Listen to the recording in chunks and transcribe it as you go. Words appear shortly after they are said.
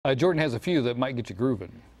Jordan has a few that might get you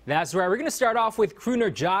grooving. That's right. We're going to start off with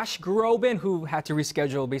crooner Josh Groban, who had to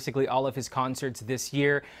reschedule basically all of his concerts this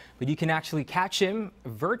year. But you can actually catch him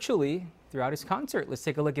virtually throughout his concert. Let's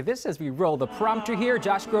take a look at this as we roll the prompter here.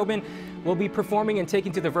 Josh Groban will be performing and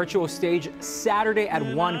taking to the virtual stage Saturday at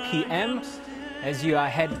 1 p.m. As you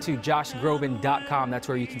head to joshgroban.com, that's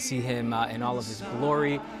where you can see him in all of his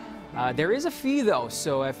glory. There is a fee, though,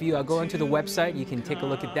 so if you go into the website, you can take a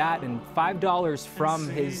look at that, and $5 from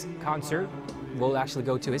his concert will actually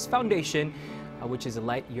go to his foundation, which is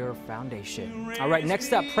Light Your Foundation. All right,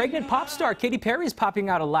 next up, pregnant pop star Katy Perry is popping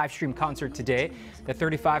out a live stream concert today. The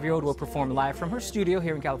 35-year-old will perform live from her studio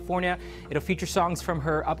here in California. It'll feature songs from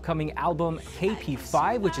her upcoming album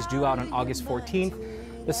KP5, which is due out on August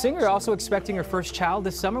 14th. The singer also expecting her first child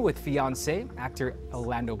this summer with fiancé, actor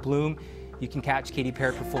Orlando Bloom. You can catch Katy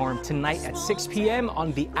Perry perform tonight at 6 p.m.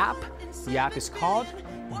 on the app. The app is called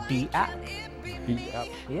The App. The App.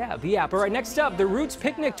 Yeah, The App. All right, next up, the Roots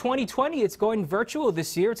Picnic 2020. It's going virtual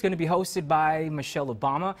this year. It's going to be hosted by Michelle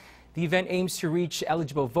Obama. The event aims to reach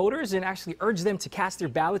eligible voters and actually urge them to cast their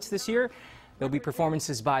ballots this year. There'll be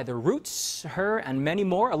performances by The Roots, her, and many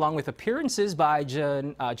more, along with appearances by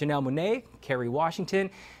Janelle Monáe, Kerry Washington,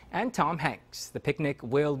 and Tom Hanks. The picnic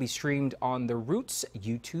will be streamed on The Roots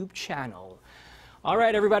YouTube channel. All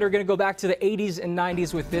right, everybody, we're going to go back to the 80s and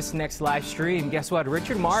 90s with this next live stream. Guess what?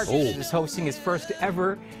 Richard Marx is hosting his first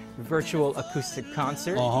ever virtual acoustic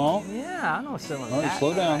concert. Yeah, I know some of that.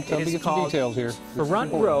 Slow down. Tell me to get the details here.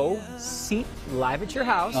 Front row seat live at your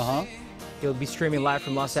house. He'll be streaming live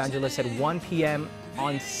from Los Angeles at 1 p.m.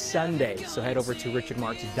 on Sunday. So head over to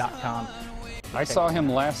richardmarx.com. I saw him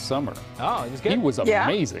last summer. Oh, he was good? He was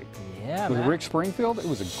amazing. Yeah, With man. Rick Springfield, it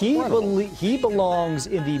was incredible. He belongs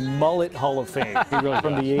in the mullet Hall of Fame. He really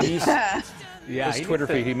from the 80s. Yeah, his Twitter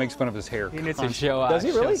feed, he makes fun of his hair. He needs to show, Does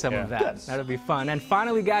he really? show some of that. That'll be fun. And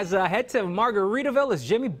finally, guys, head to Margaritaville as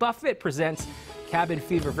Jimmy Buffett presents Cabin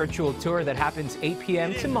Fever virtual tour that happens 8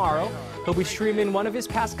 p.m. tomorrow. He'll be streaming one of his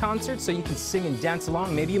past concerts so you can sing and dance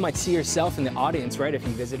along. Maybe you might see yourself in the audience, right, if you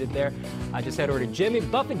visited there. Just head over to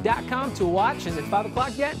jimmybuffett.com to watch. Is it 5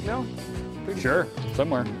 o'clock yet? No? Sure,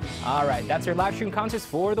 somewhere. All right, that's our live stream concerts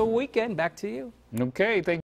for the weekend. Back to you. Okay, thank you.